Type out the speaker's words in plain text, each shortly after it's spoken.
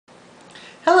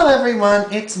Hello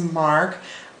everyone, it's Mark.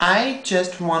 I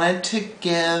just wanted to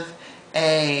give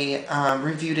a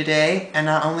review today, and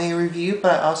not only a review,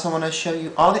 but I also want to show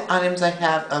you all the items I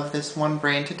have of this one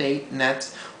brand to date, and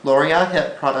that's Loreal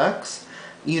H.I.P products.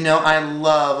 You know I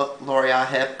love Loreal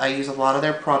H.I.P. I use a lot of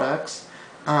their products.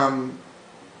 I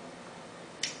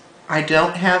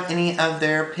don't have any of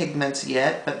their pigments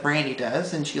yet, but Brandy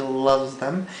does, and she loves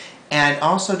them. And I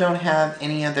also don't have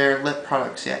any of their lip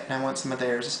products yet, and I want some of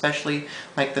theirs, especially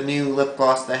like the new lip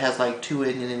gloss that has like two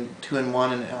in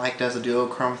one, and it like does a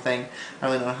duochrome thing. I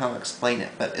don't really know how to explain it,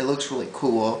 but it looks really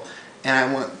cool. And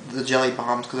I want the jelly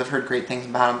bombs because I've heard great things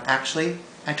about them. Actually,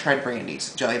 I tried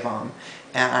Brandy's jelly bomb,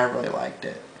 and I really liked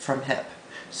it from H.I.P.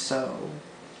 So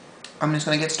I'm just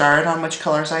going to get started on which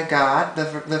colors I got.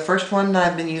 The first one that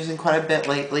I've been using quite a bit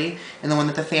lately, and the one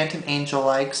that the Phantom Angel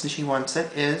likes and she wants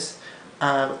it, is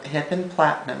H.I.P and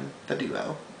Platinum, the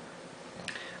duo.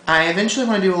 I eventually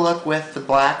want to do a look with the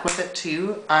black with it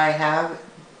too. I have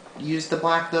used the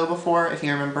black though before. If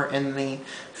you remember in the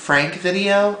Frank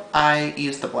video, I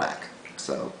used the black.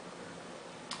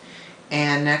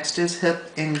 And next is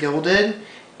H.I.P and Gilded,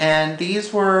 and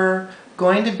these were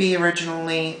going to be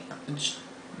originally,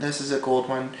 this is a gold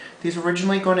one, these were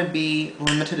originally going to be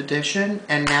limited edition,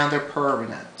 and now they're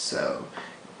permanent, so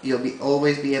you'll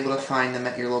always be able to find them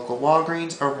at your local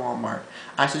Walgreens or Walmart.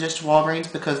 I suggest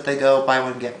Walgreens because they go buy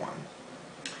one get one.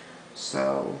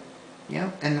 So,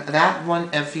 yeah, and that one,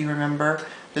 if you remember,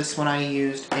 this one I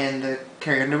used in the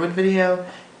Carrie Underwood video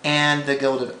and the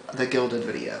Gilded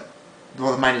video.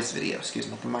 Well, the Midas video, excuse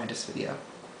me, the Midas video.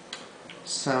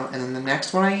 So, and then the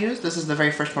next one I used, this is the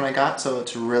very first one I got, so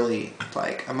it's really,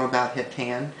 like, I'm about H.I.P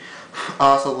tan. I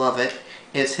also love it,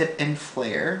 is H.I.P in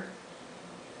Flare.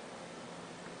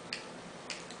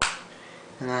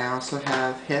 And I also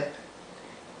have H.I.P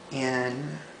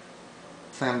in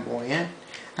Flamboyant.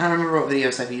 I don't remember what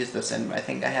videos I've used this in, but I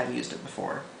think I have used it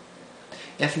before.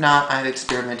 If not, I've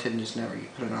experimented and just never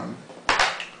put it on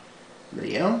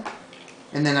video.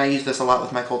 And then I use this a lot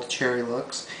with my Cult of Cherry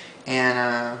looks.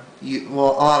 And,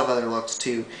 well, a lot of other looks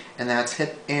too. And that's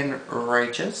H.I.P in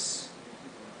Riotuous.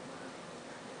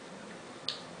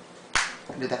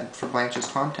 I did that for Blanche's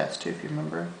contest too, if you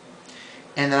remember.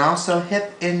 And then also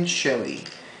H.I.P in Showy.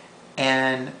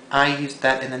 And I used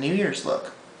that in the New Year's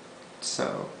look.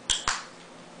 So,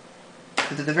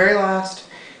 the very last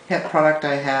H.I.P product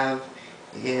I have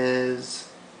is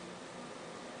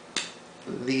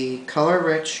the Color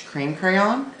Rich Cream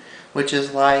Crayon, which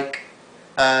is like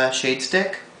a shade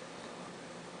stick,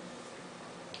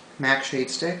 MAC shade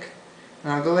stick.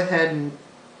 And I'll go ahead and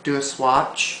do a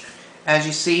swatch. As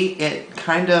you see, it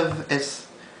kind of is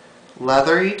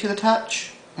leathery to the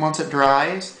touch once it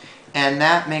dries, and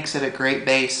that makes it a great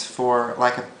base for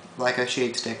like a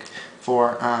shade stick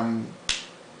for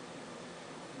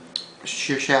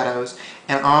your shadows.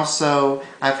 And also,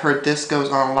 I've heard this goes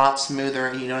on a lot smoother,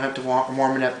 and you don't have to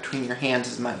warm it up between your hands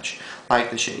as much like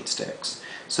the shade sticks.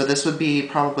 So this would be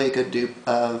probably a good dupe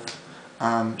of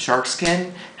Shark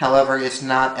Skin. However, it's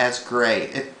not as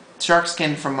gray. Shark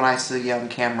Skin, from what I see on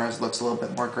cameras, looks a little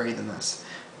bit more gray than this.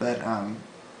 But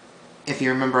if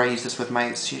you remember, I used this with my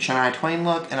Shania Twain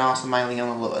look and also my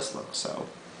Leona Lewis look. So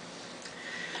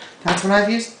that's when I've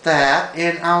used that.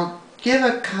 And I'll give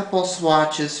a couple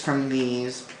swatches from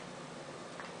these.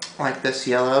 Like this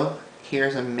yellow here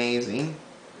is amazing.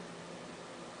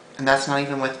 And that's not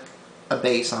even with a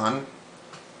base on.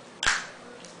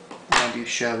 I do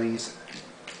Showy's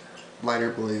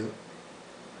lighter blue.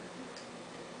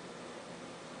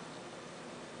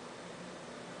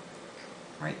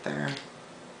 Right there.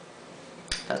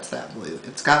 That's that blue.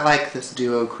 It's got like this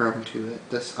duochrome to it,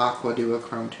 this aqua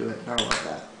duochrome to it, and I love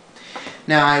that.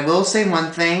 Now I will say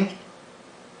one thing,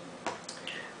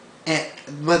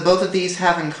 what both of these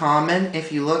have in common,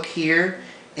 if you look here,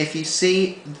 if you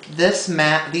see this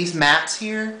these mattes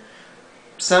here,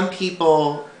 some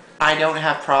people, I don't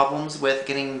have problems with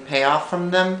getting payoff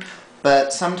from them,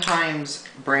 but sometimes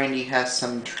Brandy has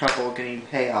some trouble getting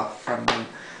payoff from them.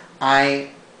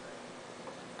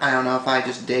 I don't know if I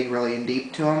just dig really in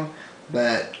deep to them,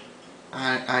 but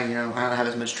I don't have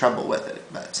as much trouble with it,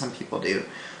 but some people do.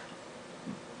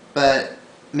 But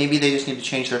maybe they just need to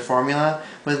change their formula.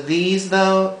 With these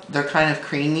though, they're kind of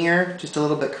creamier, just a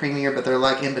little bit creamier, but they're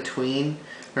like in between.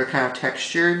 They're kind of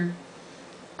textured,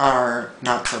 are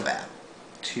not so bad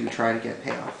to try to get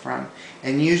payoff from.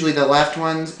 And usually the left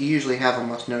ones, you usually have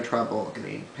almost no trouble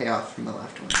getting payoff from the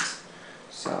left ones.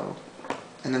 So,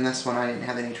 and then this one I didn't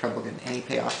have any trouble getting any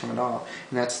payoff from at all.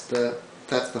 And that's the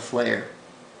flare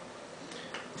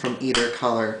from either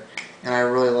color. And I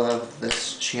really love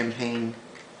this champagne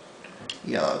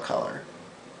yellow color.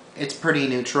 it's pretty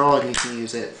neutral and you can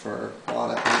use it for a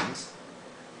lot of things.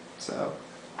 So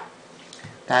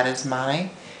that is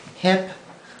my H.I.P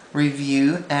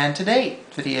review and to date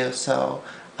video. So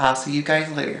I'll see you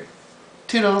guys later.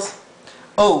 Toodles.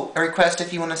 Oh, a request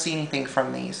if you want to see anything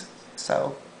from these.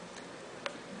 So,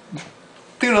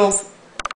 toodles.